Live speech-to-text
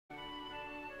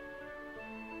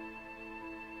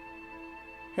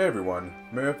Hey everyone,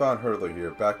 Marathon Hurdler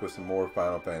here, back with some more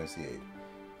Final Fantasy VIII.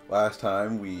 Last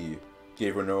time we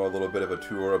gave Renault a little bit of a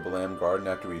tour of Balam Garden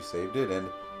after we saved it, and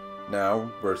now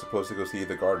we're supposed to go see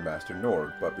the Garden Master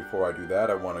Norg. But before I do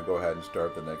that, I want to go ahead and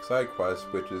start the next side quest,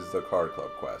 which is the Card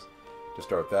Club quest. To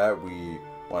start that, we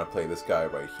want to play this guy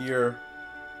right here.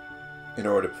 In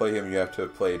order to play him, you have to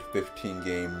have played 15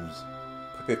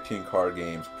 card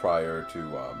games prior to,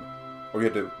 or you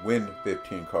have to win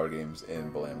 15 card games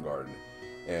in Balam Garden.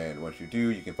 And once you do,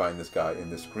 you can find this guy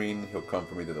in the screen. He'll come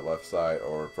from either the left side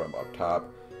or from up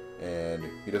top. And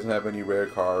he doesn't have any rare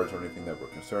cards or anything that we're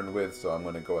concerned with, so I'm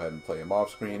going to go ahead and play him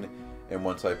off screen. And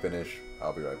once I finish,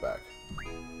 I'll be right back.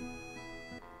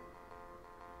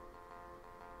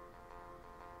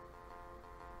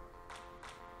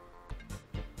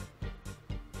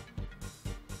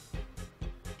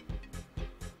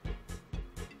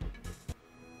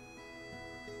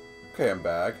 Okay, I'm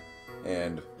back.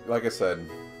 And like I said,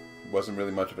 wasn't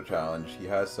really much of a challenge. He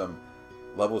has some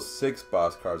level 6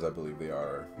 boss cards, I believe they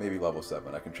are. Maybe level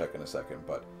 7, I can check in a second,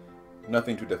 but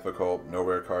nothing too difficult, no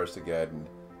rare cards to get, and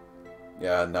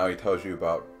yeah, now he tells you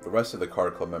about the rest of the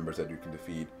card club members that you can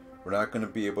defeat. We're not going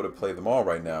to be able to play them all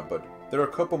right now, but there are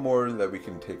a couple more that we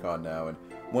can take on now, and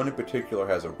one in particular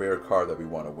has a rare card that we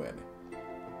want to win.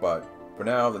 But for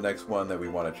now, the next one that we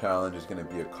want to challenge is going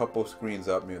to be a couple screens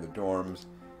up near the dorms.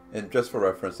 And just for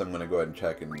reference, I'm going to go ahead and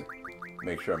check and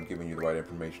make sure I'm giving you the right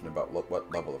information about what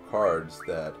level of cards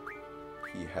that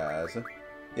he has.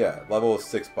 Yeah, level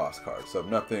 6 boss cards, so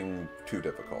nothing too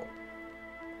difficult.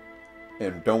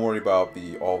 And don't worry about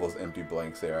all those empty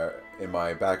blanks there. In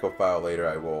my backup file later,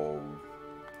 I will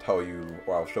tell you,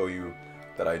 or I'll show you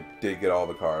that I did get all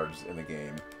the cards in the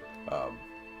game.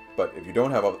 But if you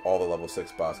don't have all the level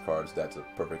 6 boss cards, that's a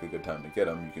perfectly good time to get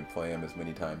them. You can play them as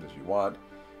many times as you want.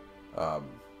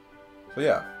 So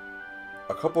yeah,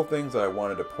 a couple things that I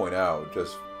wanted to point out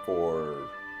just for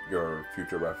your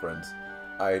future reference.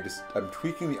 I'm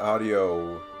tweaking the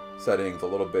audio settings a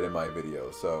little bit in my video.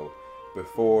 So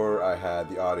before I had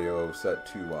the audio set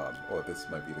to, oh, this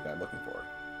might be the guy I'm looking for.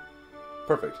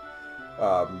 Perfect.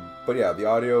 But yeah, the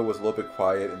audio was a little bit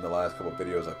quiet in the last couple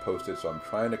videos I posted, so I'm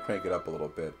trying to crank it up a little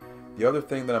bit. The other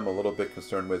thing that I'm a little bit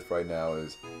concerned with right now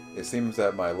is it seems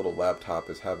that my little laptop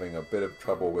is having a bit of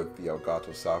trouble with the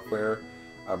Elgato software.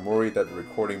 I'm worried that the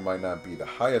recording might not be the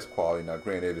highest quality. Now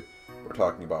granted, we're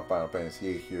talking about Final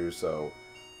Fantasy VIII here, so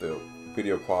the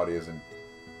video quality isn't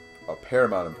of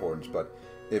paramount importance, but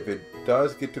if it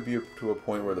does get to be to a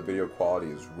point where the video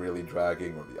quality is really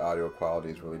dragging or the audio quality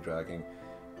is really dragging,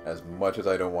 as much as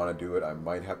I don't want to do it, I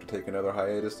might have to take another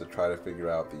hiatus to try to figure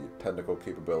out the technical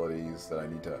capabilities that I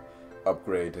need to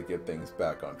upgrade to get things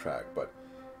back on track. But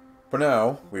for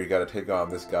now, we got to take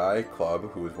on this guy, Club,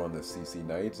 who is one of the CC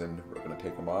Knights, and we're going to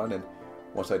take him on, and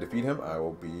once I defeat him, I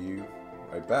will be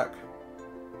right back.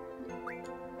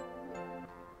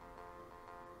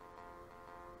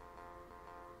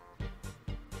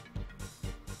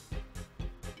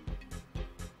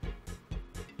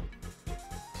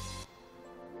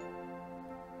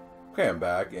 Okay, I'm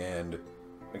back, and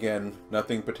again,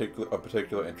 nothing of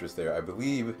particular interest there. I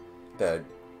believe that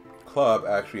Club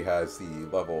actually has the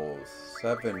level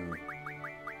 7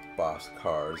 boss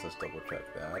cards. Let's double check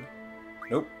that.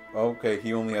 Nope. Okay,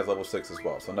 he only has level 6 as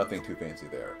well, so nothing too fancy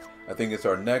there. I think it's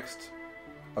our next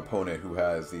opponent who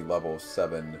has the level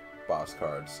 7 boss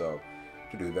cards. So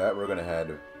to do that, we're going to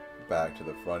head back to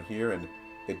the front here, and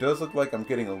it does look like I'm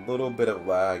getting a little bit of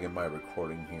lag in my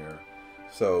recording here.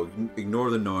 So ignore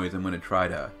the noise. I'm going to try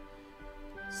to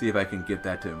see if I can get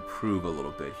that to improve a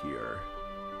little bit here.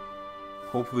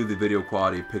 Hopefully the video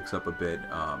quality picks up a bit.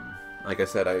 Like I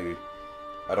said,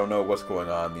 I don't know what's going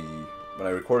on. When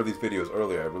I recorded these videos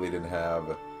earlier, I really didn't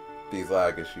have these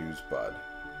lag issues, but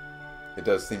it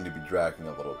does seem to be dragging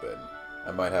a little bit.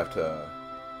 I might have to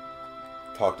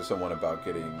talk to someone about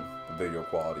getting the video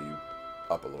quality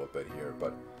up a little bit here.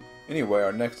 But anyway,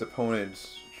 our next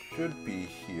opponents should be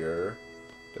here.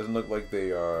 Doesn't look like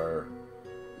they are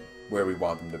where we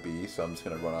want them to be, so I'm just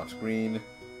going to run off screen,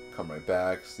 come right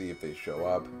back, see if they show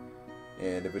up.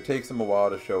 And if it takes them a while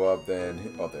to show up,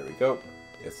 then, oh, there we go.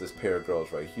 It's this pair of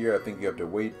girls right here. I think you have to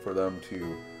wait for them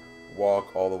to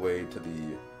walk all the way to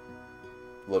the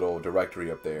little directory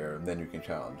up there, and then you can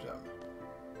challenge them.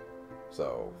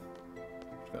 So,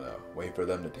 just going to wait for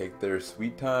them to take their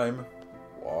sweet time,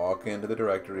 walk into the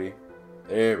directory.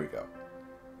 There we go.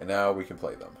 And now we can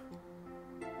play them.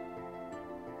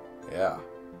 Yeah.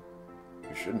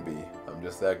 You shouldn't be. I'm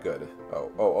just that good.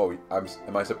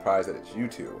 Am I surprised that it's you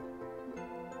two?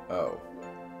 Oh.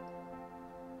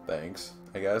 Thanks,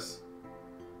 I guess.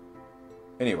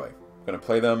 Anyway, I'm going to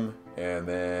play them, and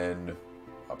then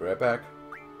I'll be right back.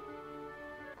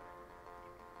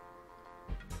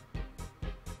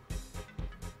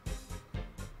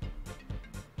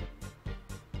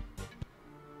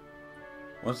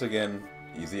 Once again,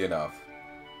 easy enough.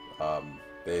 I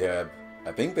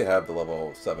think they have the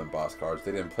level 7 boss cards.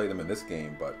 They didn't play them in this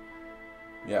game, but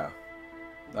yeah,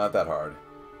 not that hard.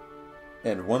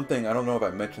 And one thing, I don't know if I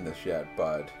mentioned this yet,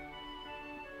 but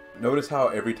notice how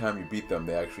every time you beat them,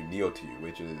 they actually kneel to you,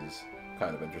 which is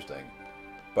kind of interesting.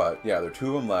 But yeah, there are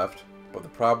 2 of them left, but the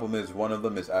problem is one of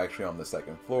them is actually on the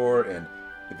 2nd floor, and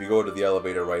if you go to the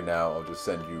elevator right now, I'll just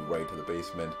send you right to the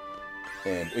basement.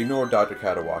 And ignore Dr.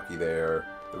 Katawaki there.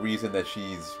 The reason that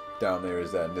she's down there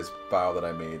is that in this file that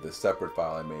I made, the separate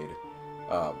file I made,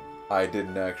 I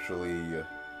didn't actually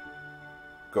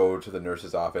go to the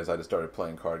nurse's office. I just started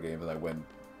playing card games, and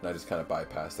I just kind of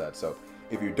bypassed that. So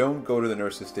if you don't go to the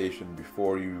nurse's station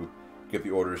before you get the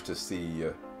orders to see,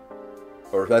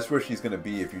 or that's where she's going to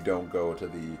be if you don't go to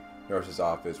the nurse's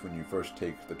office when you first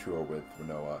take the tour with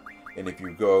Renoa. And if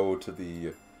you go to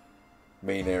the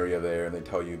main area there and they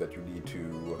tell you that you need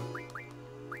to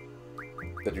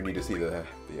see the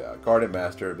garden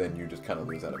master, then you just kind of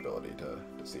lose that ability to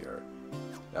see her.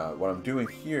 Now, what I'm doing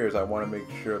here is I want to make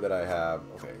sure that I have...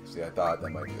 Okay, see, I thought that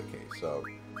might be the case. So,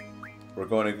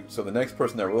 so the next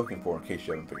person that we're looking for, in case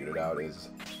you haven't figured it out, is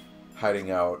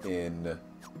hiding out in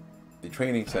the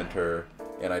training center,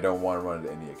 and I don't want to run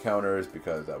into any encounters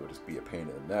because that would just be a pain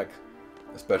in the neck,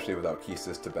 especially without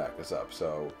Kisis to back us up.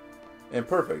 So, and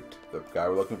perfect. The guy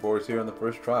we're looking for is here on the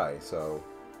first try, so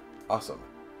awesome.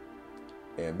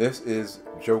 And this is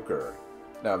Joker.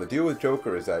 Now, the deal with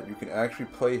Joker is that you can actually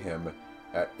play him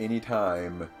at any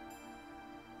time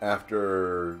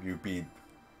after you beat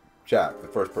Jack, the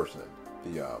first person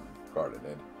in the garden.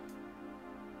 And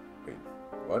wait,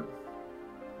 what?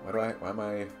 Why am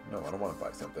I? No, I don't want to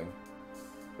buy something.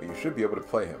 But you should be able to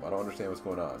play him. I don't understand what's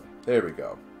going on. There we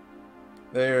go.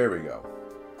 There we go.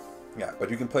 Yeah, but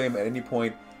you can play him at any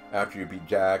point after you beat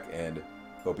Jack, and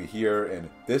he'll be here. And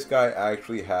this guy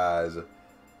actually has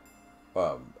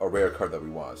a rare card that we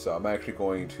want. So I'm actually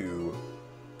going to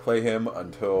play him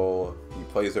until he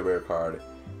plays a rare card.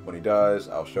 When he does,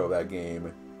 I'll show that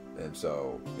game. And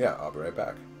so, yeah, I'll be right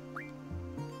back.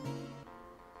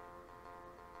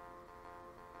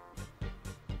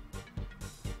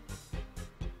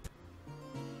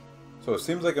 So it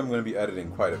seems like I'm going to be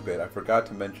editing quite a bit. I forgot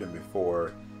to mention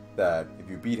before that if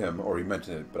you beat him, or you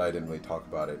mentioned it, but I didn't really talk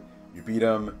about it. You beat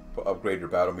him, upgrade your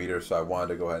battle meter, so I wanted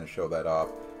to go ahead and show that off,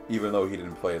 even though he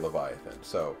didn't play Leviathan.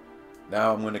 So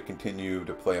now I'm going to continue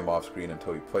to play him off screen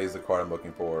until he plays the card I'm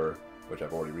looking for, which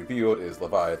I've already revealed is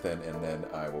Leviathan, and then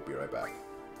I will be right back.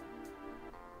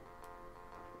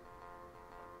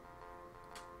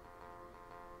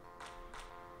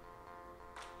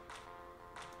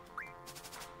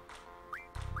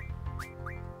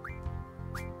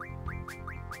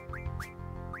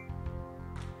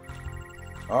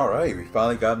 Alright, we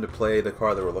finally got him to play the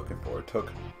card that we're looking for. It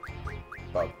took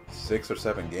about 6 or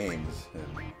 7 games, and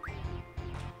I'm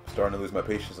starting to lose my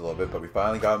patience a little bit, but we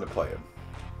finally got him to play him.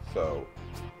 So,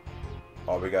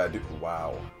 all we gotta do...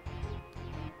 Wow.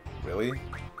 Really?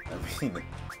 I mean,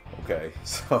 okay,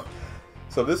 so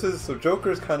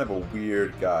Joker's kind of a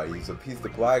weird guy. He's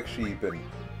the black sheep, and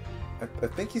I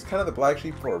think he's kind of the black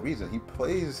sheep for a reason. He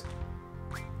plays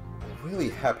really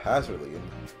haphazardly, and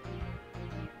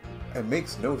it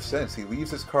makes no sense. He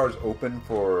leaves his cards open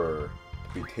to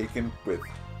be taken with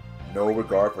no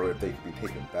regard for if they can be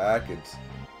taken back. It's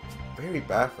very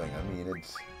baffling. I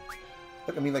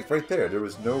mean, like right there, there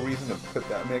was no reason to put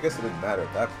that. I mean, I guess it didn't matter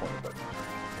at that point, but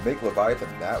to make Leviathan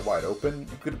that wide open,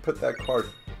 you could have put that card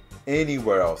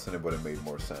anywhere else and it would have made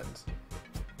more sense.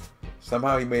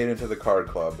 Somehow he made it into the card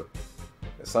club.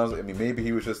 It sounds like, I mean, maybe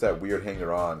he was just that weird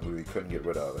hanger-on who we couldn't get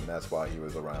rid of, and that's why he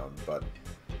was around, but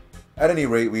at any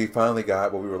rate, we finally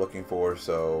got what we were looking for,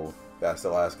 so that's the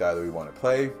last guy that we want to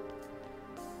play.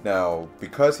 Now,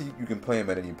 because you can play him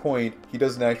at any point, he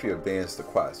doesn't actually advance the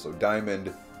quest. So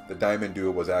the Diamond duo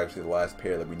was actually the last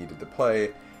pair that we needed to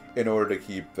play in order to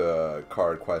keep the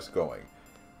card quest going.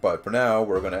 But for now,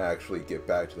 we're going to actually get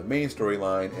back to the main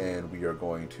storyline, and we are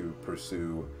going to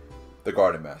pursue the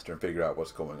Garden Master and figure out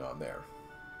what's going on there.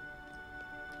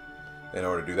 In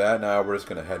order to do that, now we're just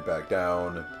going to head back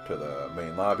down to the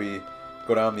main lobby,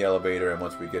 go down the elevator, and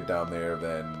once we get down there,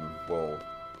 then we'll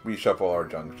reshuffle our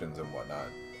junctions and whatnot.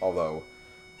 Although,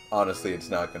 honestly, it's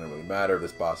not going to really matter.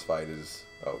 This boss fight is...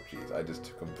 Oh, jeez, I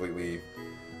just completely...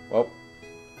 Well,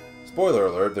 spoiler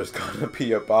alert, there's going to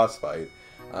be a boss fight.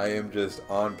 I am just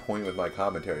on point with my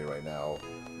commentary right now.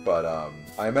 But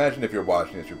I imagine if you're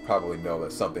watching this, you probably know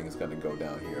that something is going to go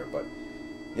down here. But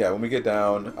yeah, when we get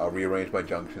down, I'll rearrange my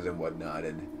junctions and whatnot,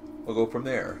 and we'll go from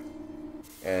there.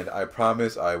 And I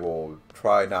promise I will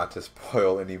try not to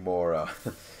spoil any more,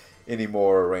 any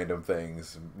more random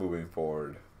things moving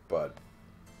forward. But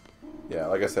yeah,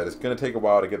 like I said, it's gonna take a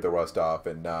while to get the rust off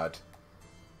and not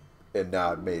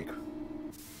make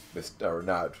this or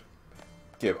not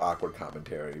give awkward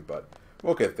commentary. But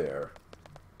we'll get there.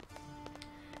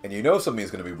 And you know something's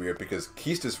gonna be weird because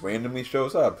Keys just randomly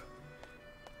shows up.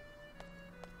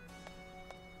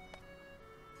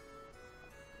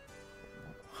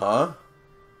 Huh?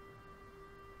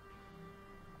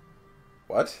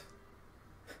 What?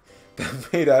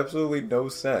 That made absolutely no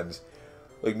sense.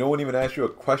 Like, no one even asked you a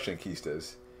question,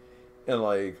 Keistas. And,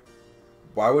 like,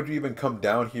 why would you even come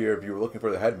down here if you were looking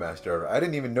for the headmaster? I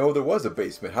didn't even know there was a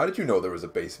basement. How did you know there was a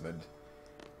basement?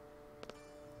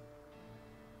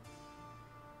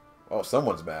 Oh,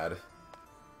 someone's mad.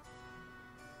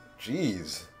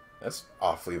 Jeez. That's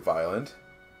awfully violent.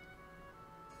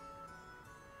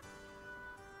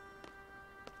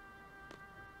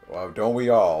 Wow, don't we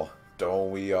all?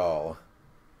 Don't we all?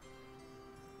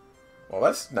 Well,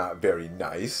 that's not very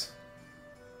nice.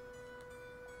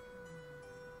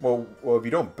 Well, if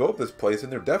you don't build this place, then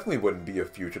there definitely wouldn't be a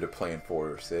future to plan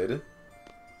for, Sid.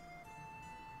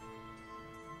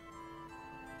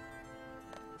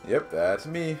 Yep, that's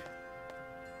me.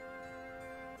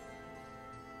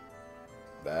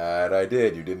 That I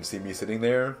did. You didn't see me sitting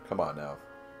there? Come on now.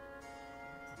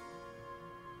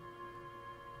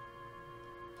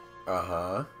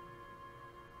 Uh-huh.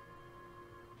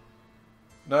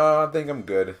 No, I think I'm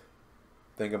good.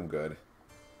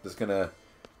 Just gonna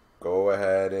go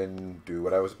ahead and do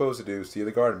what I was supposed to do. See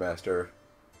the garden master.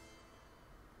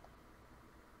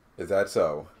 Is that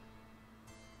so?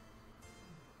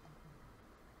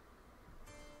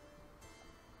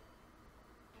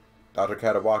 Dr.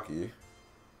 Katawaki?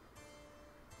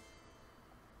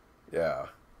 Yeah.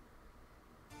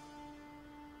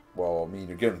 Well, I mean,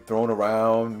 you're getting thrown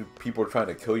around. People are trying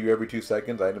to kill you every 2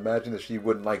 seconds. I'd imagine that she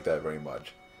wouldn't like that very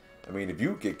much. I mean, if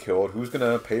you get killed, who's going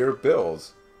to pay her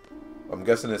bills? I'm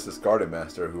guessing it's this garden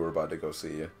master who we're about to go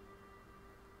see.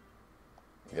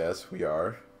 Yes, we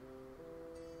are.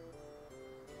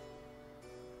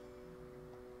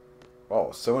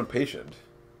 Oh, so impatient.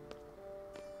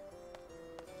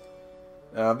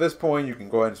 Now, at this point, you can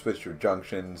go ahead and switch your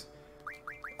junctions.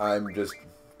 I'm just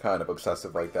kind of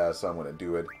obsessive like that, so I'm going to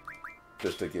do it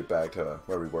just to get back to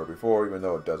where we were before, even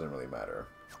though it doesn't really matter.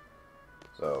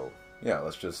 So, yeah,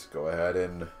 let's just go ahead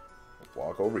and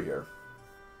walk over here.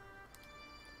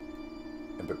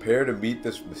 And prepare to meet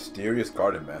this mysterious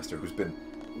garden master who's been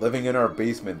living in our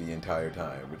basement the entire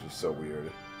time, which is so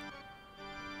weird.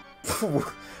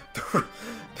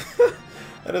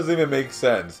 That doesn't even make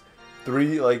sense.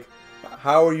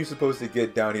 How are you supposed to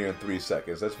get down here in 3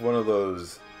 seconds? That's one of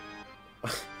those...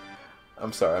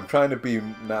 I'm sorry, I'm trying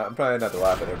not to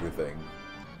laugh at everything.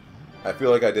 I feel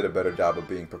like I did a better job of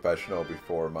being professional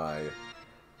before my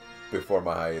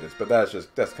hiatus, but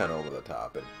that's kind of over the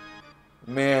top. And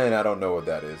man, I don't know what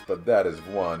that is, but that is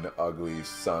one ugly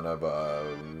son of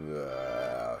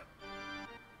a...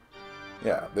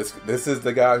 Yeah, this is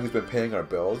the guy who's been paying our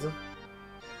bills.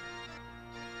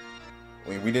 I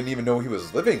mean, we didn't even know he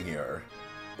was living here.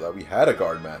 But we had a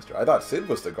garden master. I thought Sid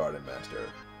was the garden master.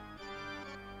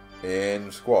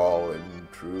 And Squall, in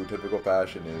true typical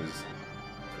fashion, is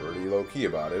pretty low-key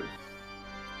about it.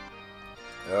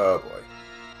 Oh boy.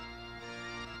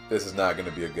 This is not going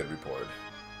to be a good report.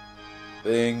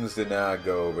 Things did not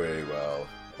go very well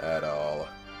at all.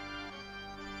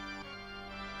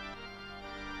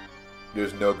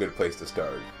 There's no good place to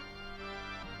start.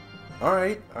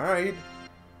 Alright, alright.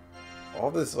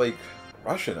 All this, like,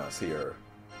 rushing us here.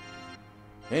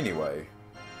 Anyway.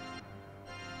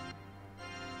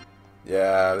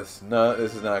 Yeah, this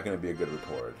is not going to be a good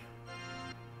report.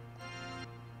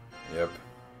 Yep.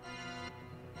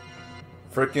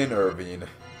 Frickin' Irving.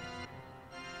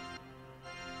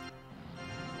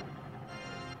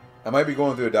 I might be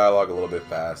going through the dialogue a little bit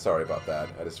fast. Sorry about that.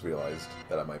 I just realized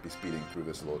that I might be speeding through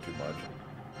this a little too much.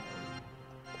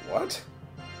 What?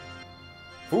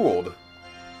 Fooled?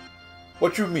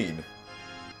 What you mean?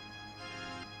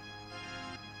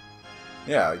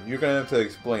 Yeah, you're gonna have to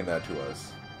explain that to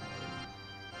us.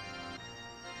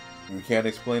 You can't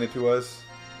explain it to us?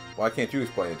 Why can't you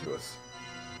explain it to us?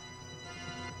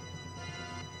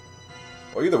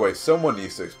 Well, either way, someone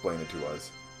needs to explain it to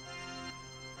us.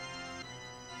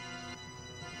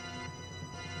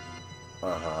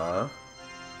 Uh-huh.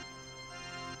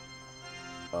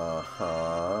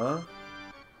 Uh-huh.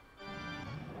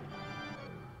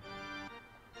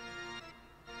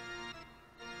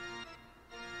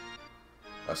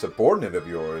 A subordinate of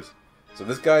yours? So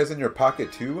this guy is in your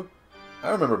pocket too?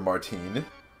 I remember Martine.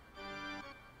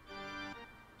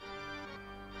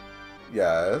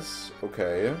 Yes,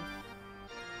 okay.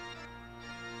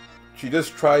 She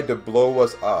just tried to blow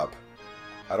us up.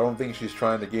 I don't think she's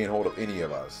trying to gain hold of any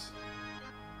of us.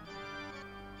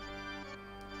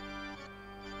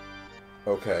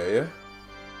 Okay.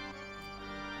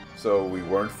 So we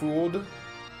weren't fooled?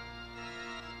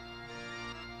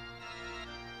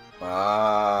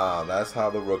 Ah, that's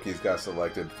how the rookies got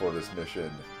selected for this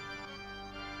mission.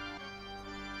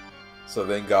 So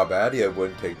then Galbadia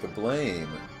wouldn't take the blame.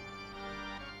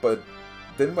 But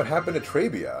then what happened to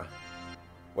Trabia?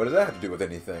 What does that have to do with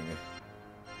anything?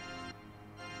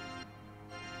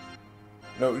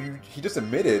 No, he just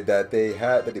admitted that they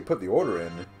put the order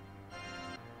in.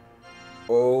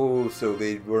 Oh, so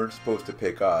they weren't supposed to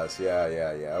pick us. Yeah.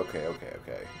 Okay.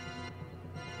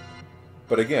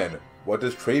 But again, what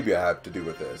does Trabia have to do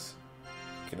with this?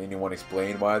 Can anyone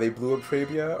explain why they blew up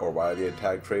Trabia, or why they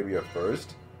attacked Trabia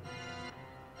first?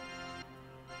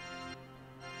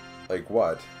 Like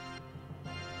what?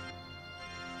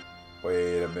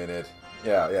 Wait a minute.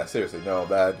 Yeah, seriously, no,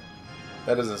 that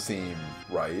doesn't seem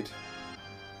right.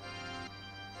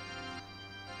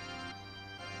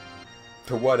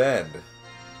 To what end?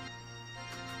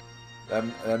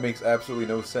 That makes absolutely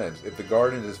no sense. If the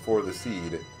garden is for the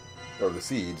seed, or the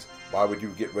seeds, why would you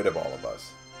get rid of all of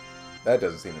us? That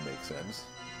doesn't seem to make sense.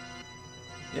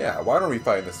 Yeah, why don't we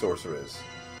fight the sorceress?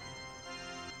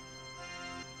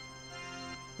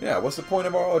 Yeah, what's the point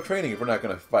of all our training if we're not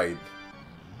going to fight?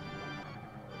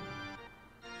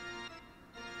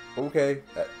 Okay,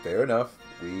 fair enough.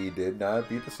 We did not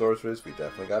beat the sorceress. We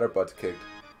definitely got our butts kicked.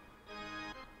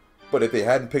 But if they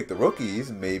hadn't picked the rookies,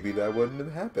 maybe that wouldn't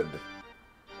have happened.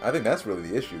 I think that's really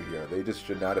the issue here. They just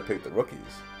should not have picked the rookies.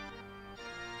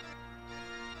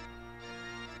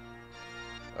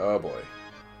 Oh boy.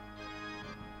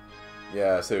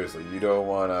 Yeah, seriously, you don't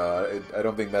want to... I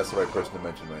don't think that's the right person to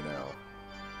mention right now.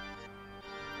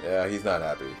 Yeah, he's not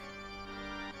happy.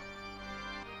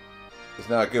 It's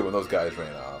not good when those guys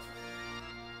ran off.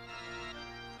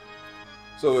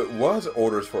 So it was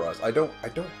orders for us. I don't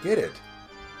get it.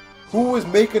 Who is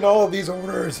making all of these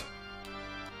orders?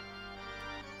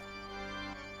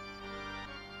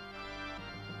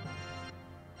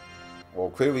 Well,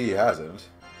 clearly he hasn't.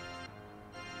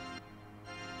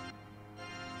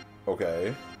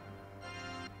 Okay.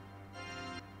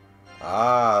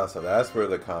 Ah, so that's where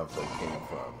the conflict came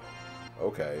from.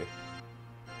 Okay.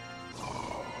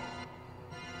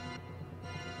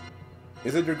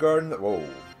 Is it your garden? Whoa.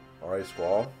 Alright,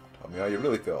 Squall. Tell me how you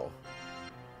really feel.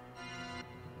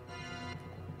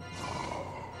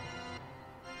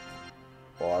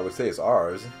 Well, I would say it's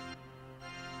ours.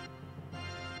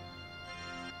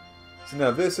 So now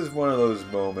this is one of those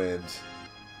moments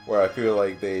where I feel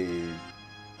like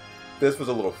this was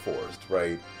a little forced,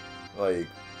 right? Like,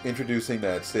 introducing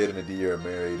that Sid and Adia are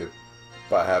married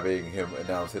by having him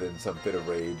announce it in some fit of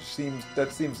rage seems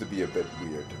to be a bit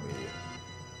weird to me.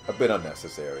 A bit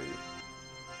unnecessary.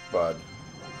 But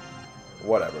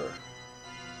whatever.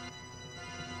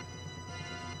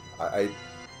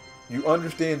 You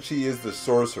understand she is the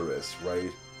sorceress,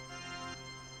 right?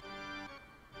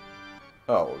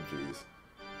 Oh, jeez.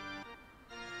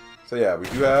 So yeah, we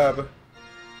do have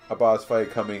a boss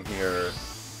fight coming here.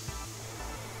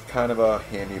 Kind of a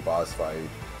hammy boss fight,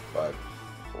 but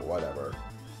whatever.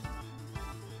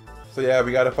 So yeah,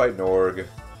 we gotta fight Norg.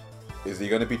 Is he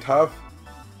gonna be tough?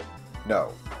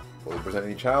 No. Will he present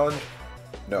any challenge?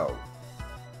 No.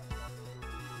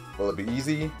 Will it be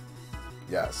easy?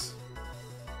 Yes.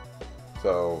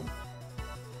 So,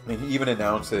 I mean, he even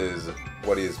announces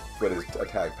what his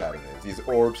attack pattern is. These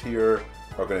orbs here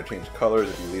are going to change colors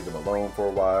if you leave them alone for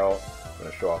a while. I'm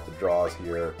going to show off the draws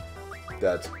here.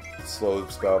 That's the slow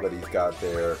spell that he's got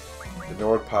there. The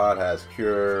Norg pod has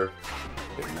Cure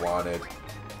if you want it.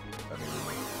 I mean,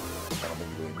 I don't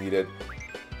think you really need it.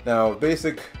 Now,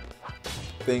 basic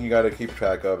thing you got to keep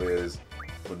track of is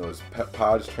when those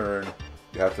pods turn,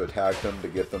 you have to attack them to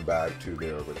get them back to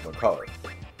their original color.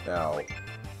 Now,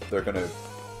 they're going to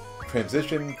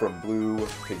transition from blue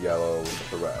to yellow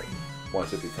to red.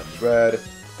 Once it becomes red,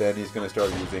 then he's going to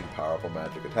start using powerful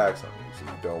magic attacks on you, so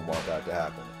you don't want that to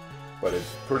happen. But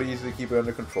it's pretty easy to keep it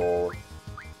under control.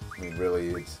 I mean, really,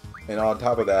 it's... And on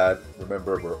top of that,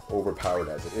 remember, we're overpowered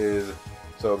as it is,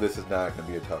 so this is not going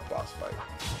to be a tough boss fight.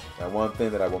 Now, one thing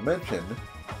that I will mention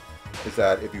is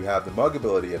that if you have the Mug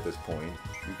ability at this point,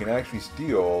 you can actually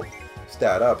steal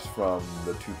stat ups from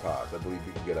the two pods. I believe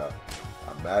you can get a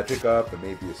magic up and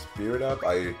maybe a spirit up.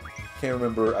 I can't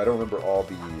remember. I don't remember all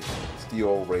the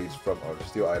steel raids from or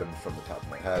steel items from the top of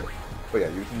my head. But yeah,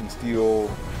 you can steal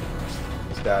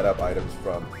stat up items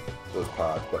from those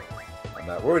pods. But I'm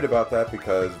not worried about that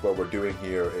because what we're doing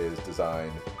here is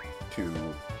designed to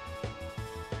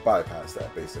bypass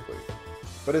that basically.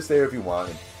 But it's there if you want.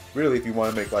 And really, if you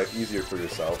want to make life easier for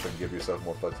yourself and give yourself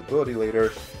more flexibility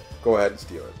later, go ahead and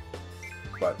steal it.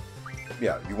 But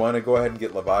yeah, you want to go ahead and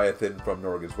get Leviathan from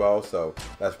Norg as well, so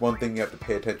that's one thing you have to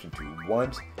pay attention to.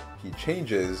 Once he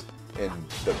changes and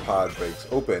the pod breaks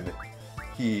open,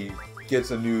 he gets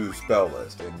a new spell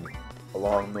list, and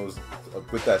along those,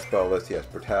 with that spell list, he has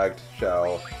Protect,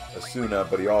 Shell, Asuna,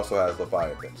 but he also has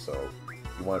Leviathan, so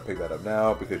you want to pick that up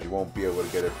now because you won't be able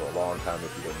to get it for a long time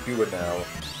if you don't do it now.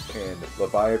 And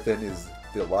Leviathan is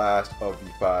the last of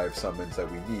the 5 summons that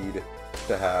we need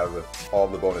to have all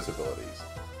the bonus abilities.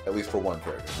 At least for one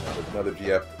character. Now, there's another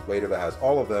GF later that has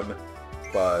all of them,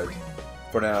 but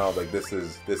for now, like this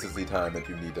is the time that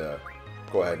you need to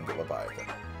go ahead and get Leviathan.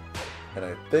 And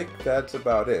I think that's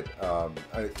about it.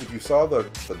 If you saw the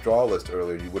draw list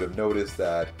earlier, you would have noticed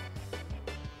that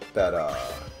the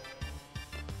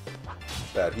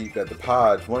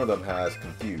pods, one of them has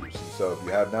Confuse. And so if you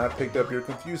have not picked up your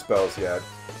Confuse spells yet,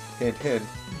 hint hint,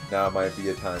 now might be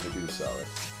a time to do so.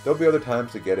 There'll be other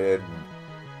times to get in.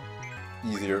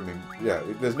 Easier. I mean, yeah,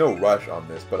 there's no rush on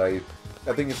this, but I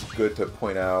think it's good to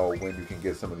point out when you can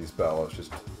get some of these spells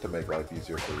just to make life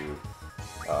easier for you.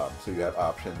 So you have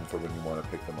options for when you want to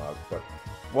pick them up. But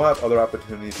we'll have other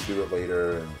opportunities to do it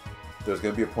later, and there's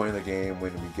going to be a point in the game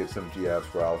when we get some GFs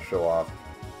where I'll show off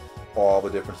all the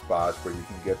different spots where you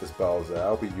can get the spells that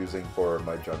I'll be using for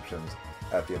my junctions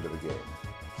at the end of the game.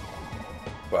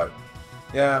 But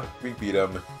yeah, we beat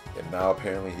him, and now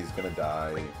apparently he's going to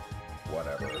die.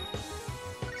 Whatever.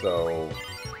 So,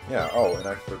 yeah. Oh, and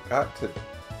I forgot to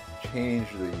change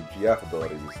the GF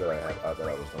abilities that I had that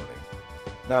I was learning.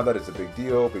 Now that it's a big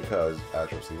deal because,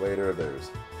 as you'll see later, there's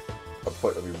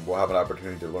we'll have an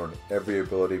opportunity to learn every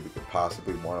ability we could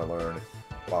possibly want to learn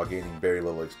while gaining very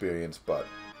little experience. But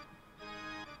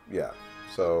yeah,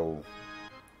 so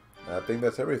I think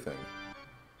that's everything.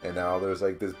 And now there's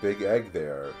like this big egg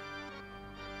there.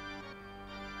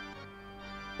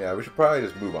 Yeah, we should probably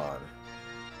just move on.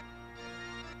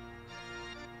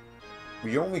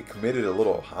 We only committed a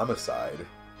little homicide.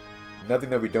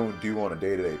 Nothing that we don't do on a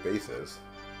day-to-day basis.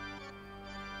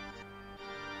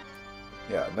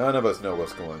 Yeah, none of us know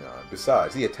what's going on.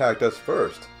 Besides, he attacked us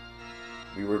first.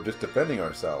 We were just defending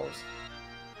ourselves.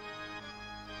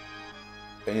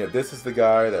 And yeah, this is the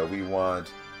guy that we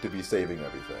want to be saving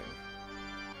everything.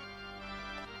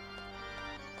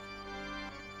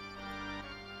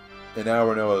 And now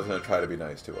Renoa's going to try to be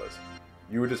nice to us.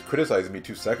 You were just criticizing me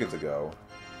 2 seconds ago.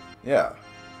 Yeah.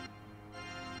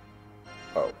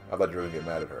 Oh, I thought you were going to get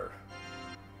mad at her.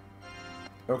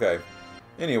 Okay.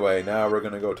 Anyway, now we're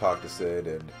going to go talk to Sid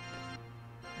and,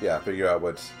 yeah, figure out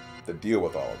what's the deal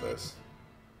with all of this.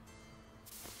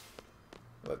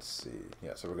 Let's see.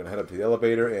 Yeah, so we're going to head up to the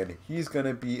elevator, and he's going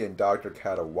to be in Dr.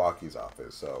 Katawaki's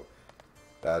office, so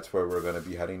that's where we're going to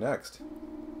be heading next.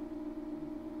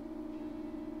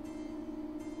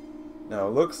 Now,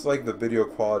 it looks like the video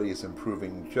quality is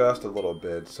improving just a little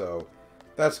bit, so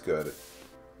that's good.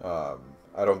 No,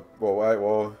 it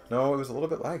was a little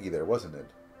bit laggy there, wasn't it?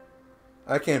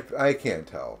 I can't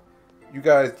tell. You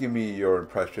guys give me your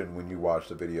impression when you watch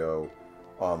the video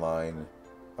online,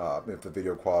 if the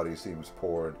video quality seems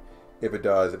poor. If it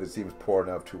does, if it seems poor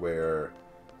enough to where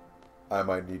I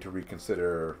might need to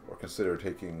reconsider or consider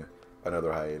taking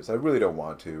another hiatus. I really don't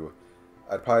want to.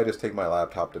 I'd probably just take my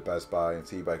laptop to Best Buy and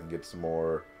see if I can get some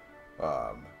more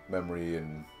memory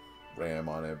and RAM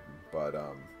on it. But,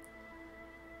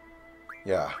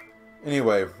 yeah.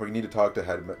 Anyway, we need to talk to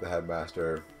the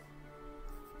headmaster.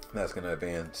 That's going to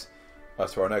advance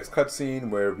us to our next cutscene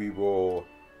where we will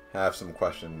have some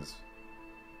questions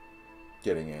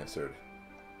getting answered.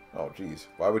 Oh, jeez.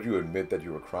 Why would you admit that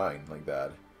you were crying like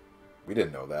that? We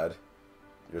didn't know that.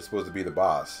 You're supposed to be the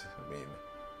boss. I mean,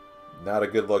 not a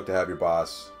good look to have your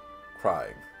boss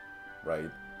crying, right?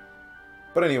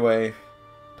 But anyway,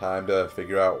 time to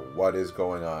figure out what is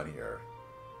going on here.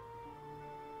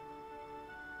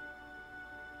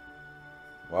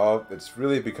 Well, it's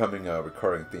really becoming a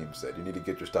recurring theme, Sid. You need to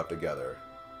get your stuff together.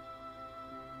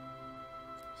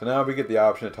 So now we get the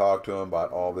option to talk to him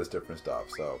about all this different stuff.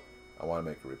 So I want to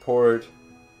make a report.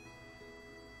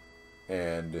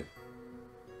 And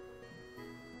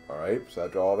alright, so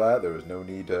after all that, there was no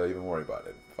need to even worry about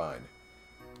it. Fine.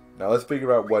 Now let's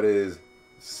figure out what is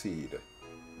seed.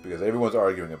 Because everyone's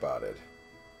arguing about it.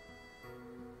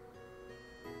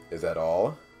 Is that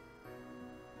all?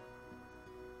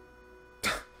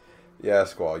 Yeah,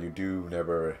 Squall, you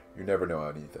never know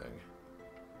anything.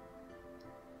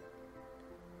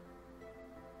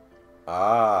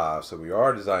 Ah, so we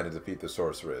are designed to defeat the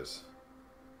sorceress.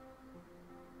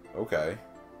 Okay.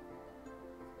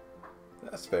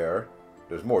 That's fair.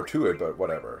 There's more to it, but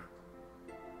whatever.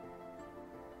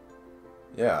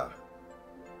 Yeah.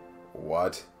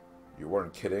 What? You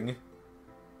weren't kidding?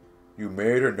 You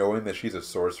married her knowing that she's a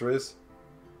sorceress?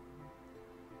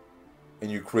 And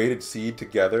you created Seed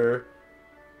together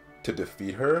to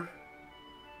defeat her?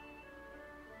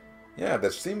 Yeah,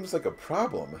 that seems like a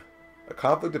problem. A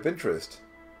conflict of interest.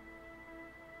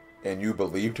 And you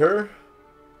believed her?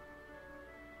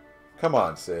 Come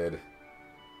on, Sid.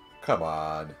 Come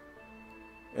on.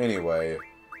 Anyway,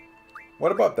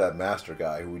 what about that master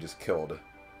guy who we just killed?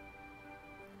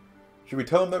 Should we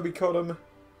tell him that we killed him?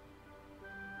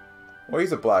 Well,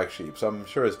 he's a black sheep, so I'm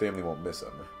sure his family won't miss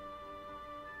him.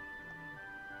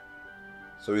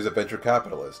 So he's a venture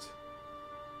capitalist.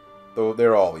 Though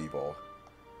they're all evil.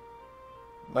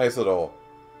 Nice little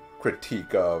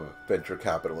critique of venture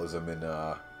capitalism in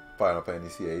Final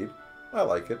Fantasy VIII. I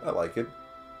like it, I like it.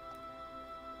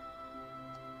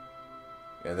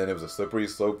 And then it was a slippery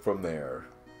slope from there.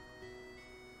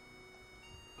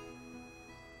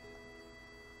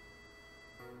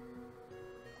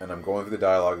 And I'm going through the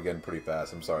dialogue again pretty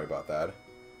fast. I'm sorry about that.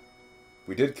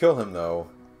 We did kill him, though.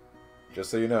 Just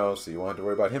so you know, so you won't have to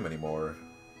worry about him anymore.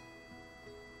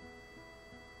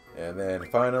 And then,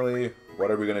 finally, what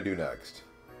are we going to do next?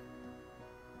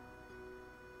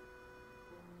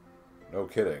 No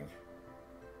kidding.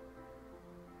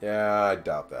 Yeah, I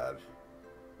doubt that.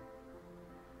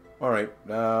 Alright,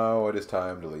 now it is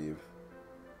time to leave.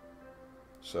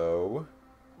 So,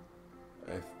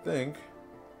 I think...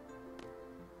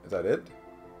 Is that it?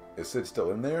 Is Sid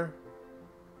still in there?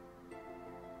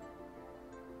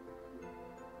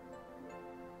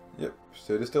 Yep,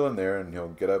 Sid is still in there, and he'll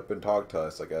get up and talk to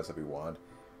us, I guess, if we want.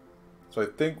 So I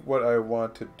think what I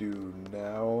want to do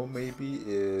now, maybe,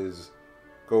 is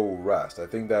go rest. I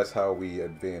think that's how we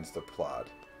advance the plot.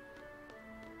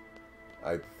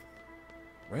 I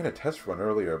ran a test run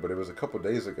earlier, but it was a couple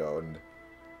days ago,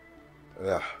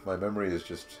 and my memory is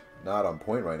just not on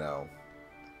point right now.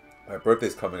 My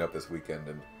birthday's coming up this weekend,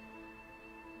 and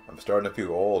I'm starting to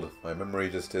feel old. My memory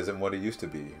just isn't what it used to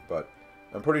be, but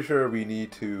I'm pretty sure we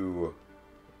need to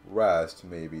rest,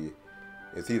 maybe.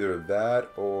 It's either that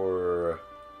or...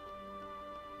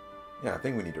 Yeah, I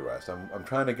think we need to rest. I'm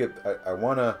trying to get... I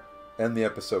want to end the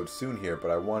episode soon here,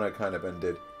 but I want to kind of end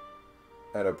it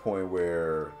at a point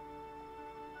where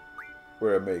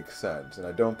it makes sense. And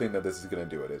I don't think that this is going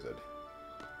to do it, is it?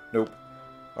 Nope.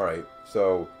 Alright,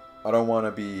 so I don't want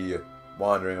to be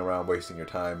wandering around wasting your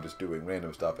time just doing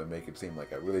random stuff and make it seem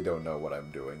like I really don't know what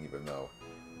I'm doing, even though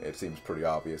it seems pretty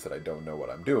obvious that I don't know what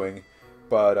I'm doing.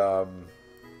 But,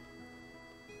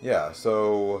 yeah,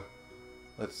 so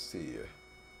let's see.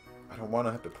 I don't want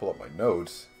to have to pull up my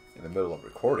notes in the middle of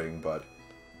recording, but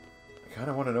I kind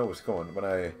of want to know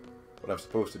what I'm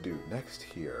supposed to do next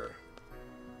here.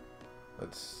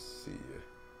 Let's see.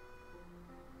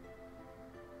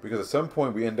 Because at some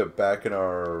point we end up back in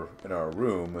our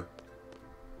room.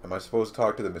 Am I supposed to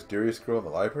talk to the mysterious girl in the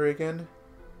library again?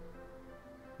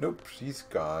 Nope, she's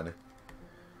gone.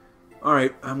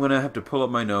 Alright, I'm going to have to pull up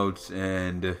my notes,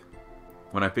 and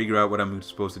when I figure out what I'm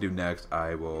supposed to do next,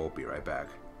 I will be right back.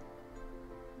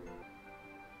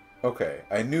 Okay,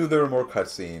 I knew there were more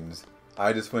cutscenes.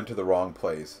 I just went to the wrong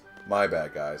place. My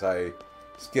bad, guys. I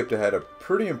skipped ahead a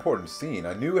pretty important scene.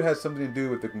 I knew it had something to do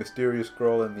with the mysterious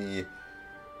girl in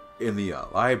the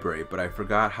library, but I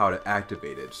forgot how to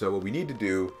activate it. So what we need to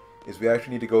do is we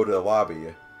actually need to go to the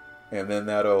lobby, and then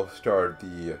that'll start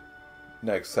the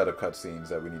next set of cutscenes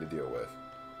that we need to deal with.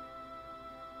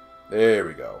 There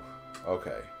we go.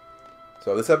 Okay.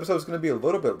 So this episode is going to be a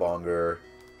little bit longer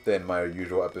than my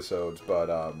usual episodes, but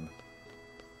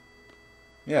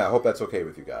yeah, I hope that's okay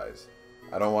with you guys.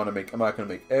 I'm not going to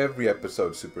make every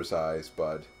episode supersized,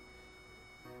 but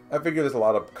I figure there are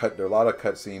a lot of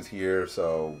cutscenes here,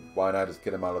 so why not just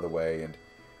get them out of the way, and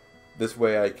this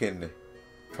way I can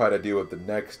try to deal with the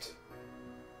next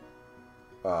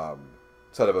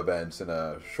set of events in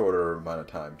a shorter amount of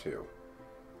time too.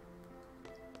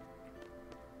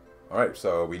 Alright,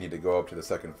 so we need to go up to the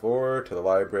second floor, to the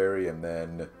library, and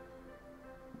then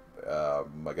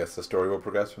I guess the story will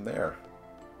progress from there.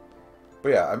 But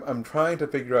yeah, I'm trying to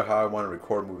figure out how I want to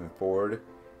record moving forward,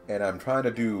 and I'm trying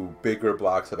to do bigger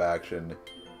blocks of action,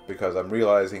 because I'm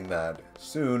realizing that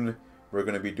soon we're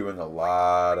going to be doing a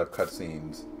lot of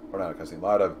cutscenes, or not a cutscene, a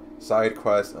lot of side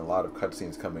quests and a lot of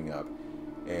cutscenes coming up,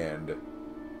 and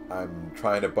I'm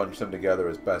trying to bunch them together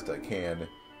as best I can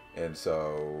And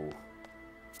so,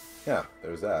 yeah,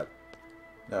 there's that.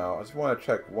 Now, I just want to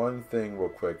check one thing real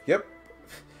quick. Yep.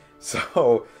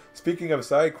 So, speaking of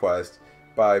side quest,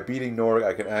 by beating Norg,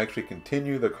 I can actually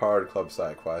continue the Card Club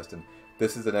side quest. And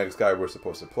this is the next guy we're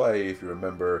supposed to play. If you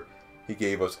remember, he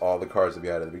gave us all the cards that we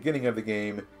had at the beginning of the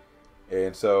game.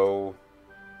 And so,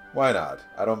 why not?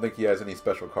 I don't think he has any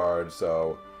special cards,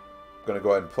 so I'm going to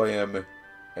go ahead and play him.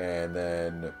 And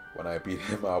then, when I beat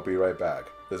him, I'll be right back.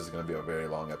 This is going to be a very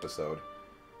long episode.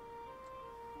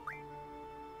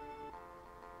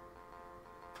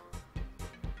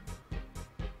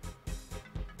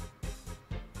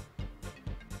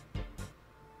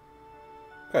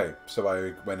 Okay, so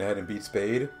I went ahead and beat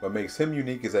Spade. What makes him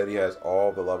unique is that he has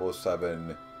all the level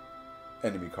 7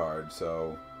 enemy cards,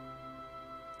 so...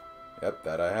 Yep,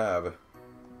 that I have.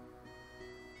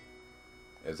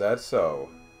 Is that so?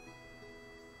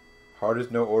 Heart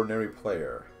is no ordinary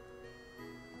player.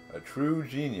 A true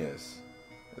genius.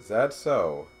 Is that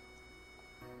so?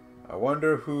 I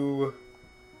wonder who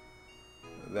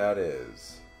that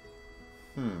is.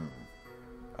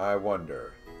 I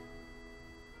wonder.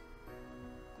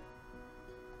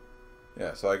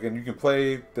 Yeah, so you can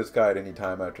play this guy at any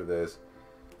time after this.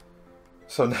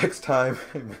 So next time...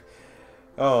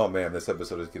 Oh man, this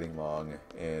episode is getting long,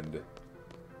 and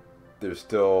there's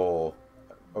still...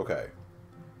 Okay.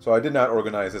 So I did not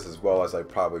organize this as well as I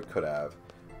probably could have.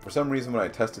 For some reason when I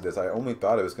tested this, I only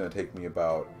thought it was going to take me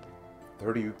about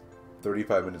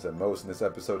 35 minutes at most, and this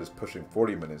episode is pushing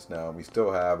 40 minutes now, and we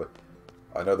still have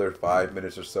another 5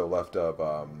 minutes or so left of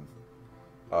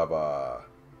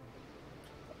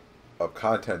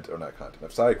content, or not content,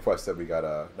 of side quests that we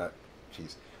gotta,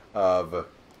 of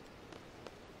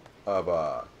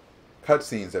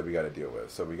cutscenes that we gotta deal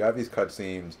with. So we got these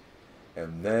cutscenes,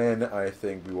 and then I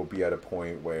think we will be at a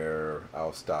point where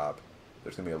I'll stop.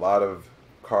 There's gonna be a lot of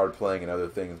card playing and other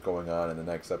things going on in the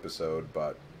next episode,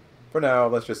 but for now,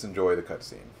 let's just enjoy the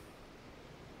cutscene.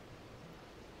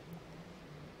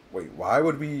 Wait, why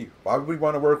would we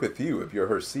want to work with you if you're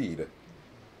her seed?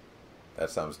 That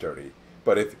sounds dirty.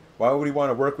 But why would we want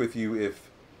to work with you if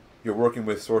you're working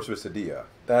with Sorceress Adia?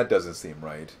 That doesn't seem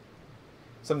right.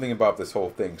 Something about this whole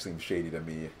thing seems shady to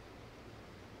me.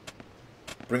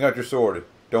 Bring out your sword.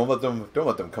 Don't let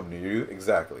them come near you.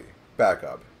 Exactly. Back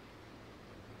up.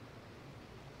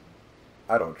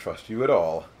 I don't trust you at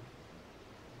all.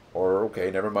 Or, okay,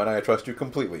 never mind, I trust you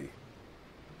completely.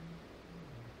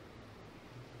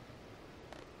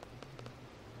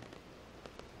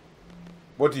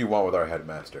 What do you want with our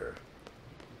headmaster?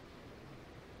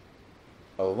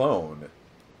 Alone?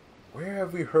 Where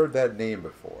have we heard that name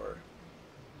before?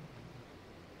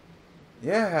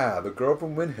 Yeah, the girl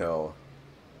from Windhill.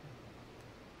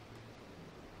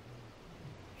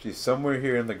 She's somewhere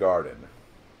here in the garden.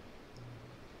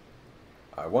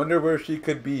 I wonder where she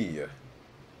could be.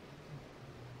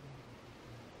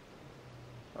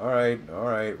 Alright,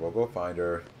 we'll go find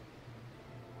her.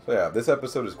 So yeah, this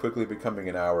episode is quickly becoming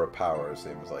an hour of power, it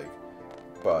seems like.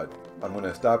 But I'm going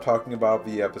to stop talking about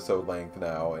the episode length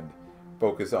now and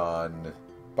focus on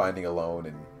finding Alone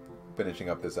and finishing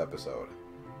up this episode.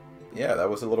 Yeah, that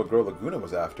was the little girl Laguna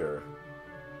was after.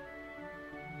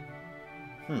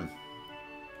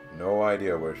 No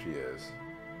idea where she is.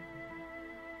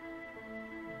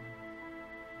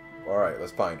 Alright,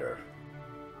 let's find her.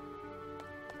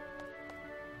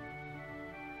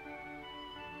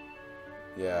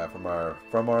 Yeah, from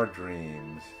our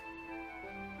dreams.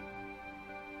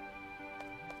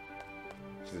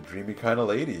 She's a dreamy kind of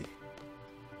lady.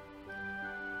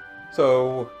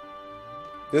 So,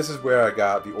 this is where I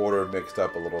got the order mixed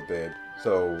up a little bit.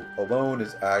 So, Alone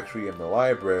is actually in the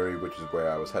library, which is where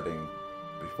I was heading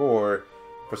before.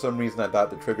 For some reason, I thought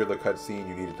to trigger the cutscene,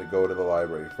 you needed to go to the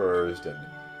library first, and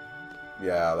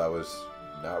yeah, that was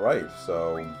not right.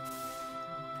 So,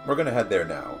 we're going to head there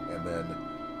now, and then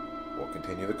we'll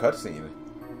continue the cutscene.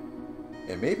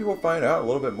 And maybe we'll find out a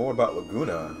little bit more about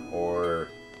Laguna, or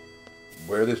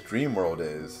where this dream world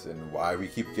is, and why we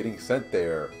keep getting sent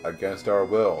there against our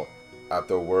will at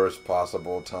the worst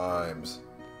possible times.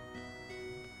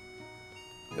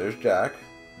 There's Jack.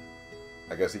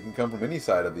 I guess he can come from any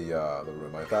side of the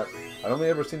room. I'd only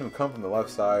ever seen him come from the left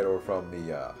side or from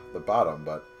the bottom,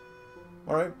 but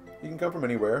alright, he can come from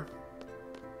anywhere.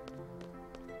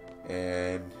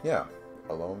 And yeah,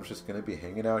 Alone's just gonna be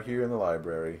hanging out here in the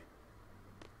library.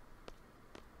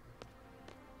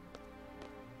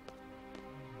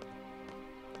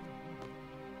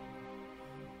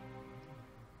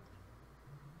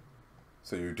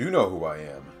 So you do know who I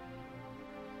am.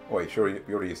 Oh, wait, sure,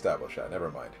 we already established that.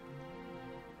 Never mind.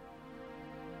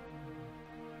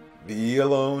 The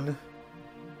Alone?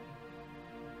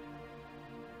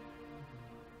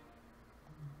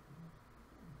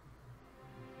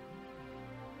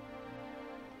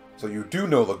 So you do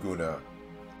know Laguna.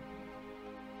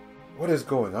 What is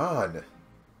going on?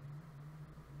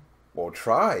 Well,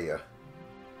 try.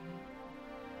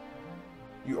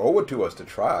 You owe it to us to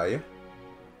try.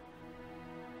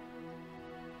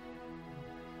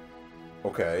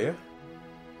 Okay.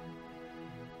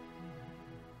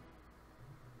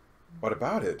 What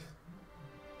about it?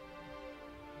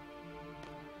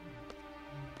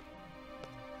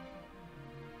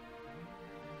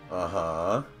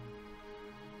 Uh-huh.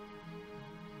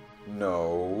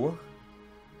 No.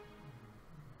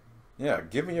 Yeah,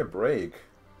 give me a break.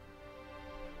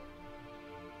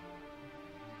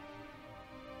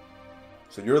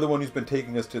 So you're the one who's been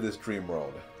taking us to this dream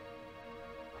world.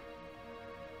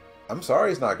 I'm sorry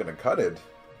he's not going to cut it.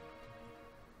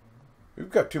 We've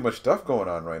got too much stuff going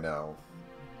on right now.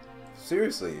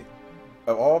 Seriously.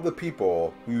 Of all the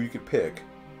people who you could pick,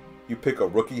 you pick a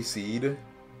rookie seed?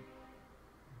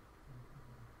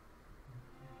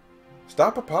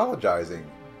 Stop apologizing.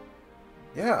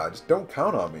 Yeah, just don't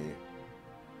count on me.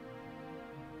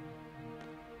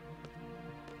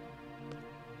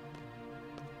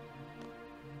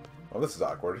 Oh, this is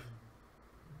awkward.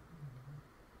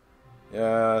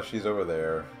 Yeah, she's over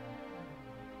there.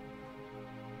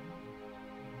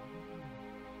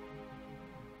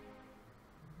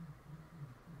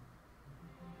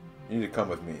 You need to come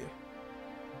with me.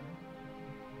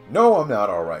 No, I'm not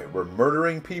alright. We're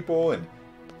murdering people and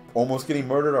almost getting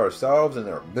murdered ourselves, and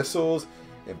there are missiles,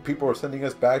 and people are sending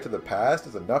us back to the past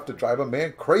is enough to drive a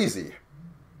man crazy.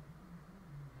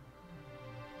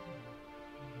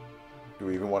 Do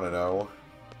we even want to know?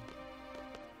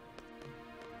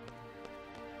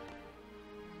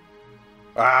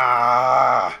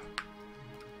 Ah!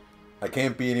 I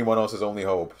can't be anyone else's only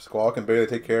hope. Squall can barely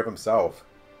take care of himself.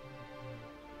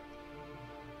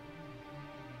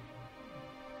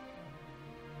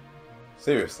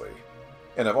 Seriously.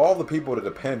 And of all the people to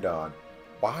depend on,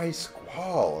 why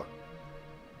Squall?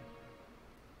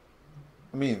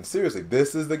 I mean, seriously,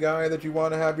 this is the guy that you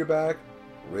want to have your back?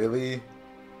 Really?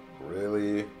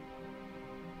 Really?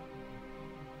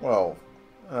 Well,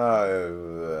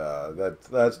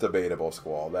 that's debatable,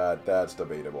 Squall. That's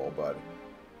debatable, but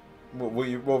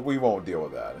we won't deal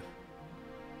with that.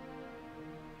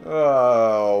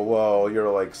 Oh, well, you're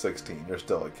like 16. You're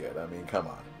still a kid. I mean, come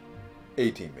on.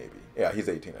 18 maybe. Yeah, he's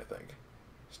 18, I think.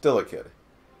 Still a kid.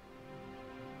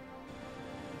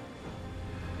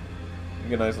 You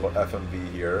get a nice little FMV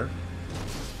here.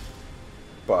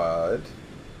 But...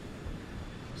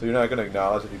 So you're not going to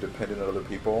acknowledge that you depend on other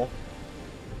people?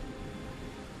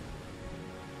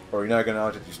 Or you're not going to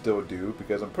acknowledge that you still do?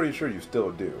 Because I'm pretty sure you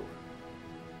still do.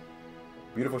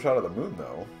 Beautiful shot of the moon,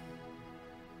 though.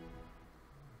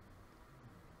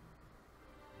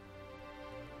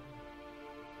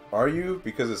 Are you?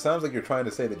 Because it sounds like you're trying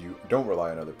to say that you don't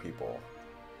rely on other people.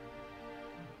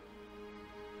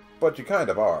 But you kind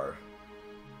of are.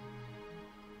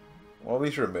 Well, at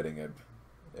least you're admitting it.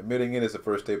 Admitting it is the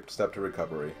first step to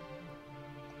recovery.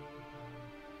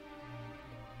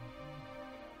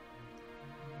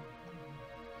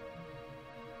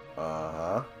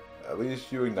 Uh-huh. At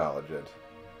least you acknowledge it.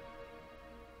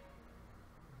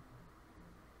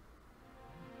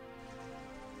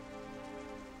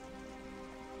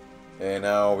 And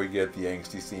now we get the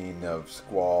angsty scene of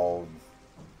Squall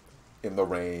in the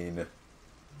rain,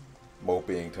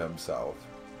 moping to himself.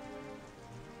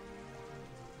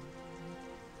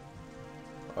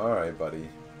 Alright, buddy.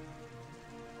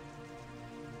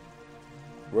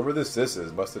 Whoever this sis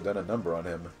is must have done a number on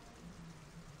him.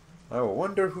 I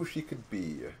wonder who she could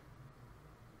be.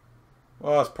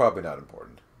 Well, it's probably not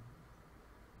important.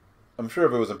 I'm sure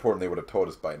if it was important they would have told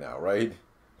us by now, right?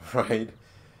 Right?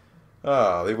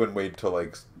 Ah, they wouldn't wait till,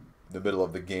 like, the middle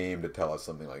of the game to tell us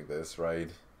something like this,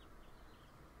 right?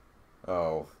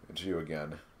 Oh, it's you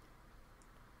again.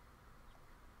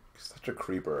 Such a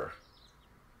creeper.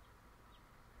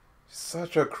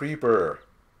 Such a creeper.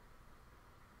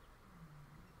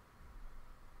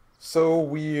 So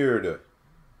weird.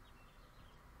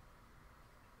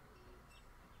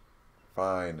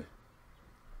 Fine.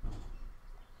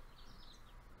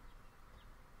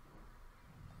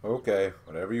 Okay,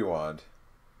 whatever you want.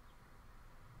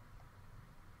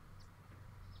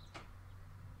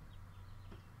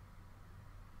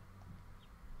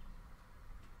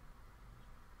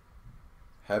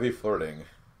 Heavy flirting.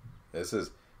 This is...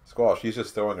 Squall, she's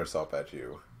just throwing herself at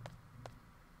you.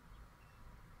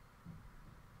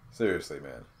 Seriously,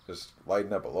 man. Just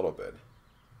lighten up a little bit.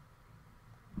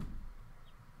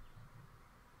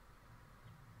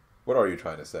 What are you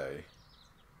trying to say?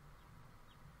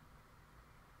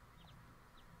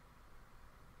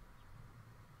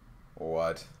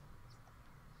 What?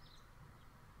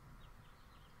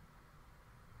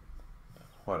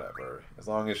 Whatever. As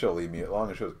long as she'll leave me, as long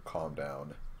as she'll calm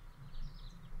down.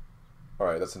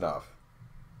 Alright, that's enough.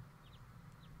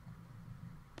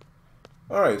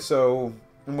 Alright, so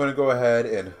I'm going to go ahead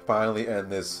and finally end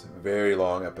this very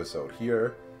long episode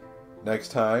here. Next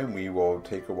time, we will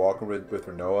take a walk with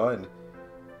Renoa and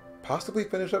possibly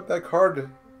finish up that card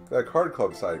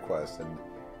club side quest. And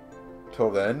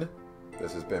till then,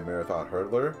 this has been Marathon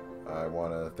Hurdler. I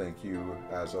want to thank you,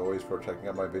 as always, for checking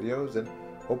out my videos, and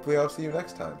hopefully I'll see you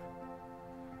next time.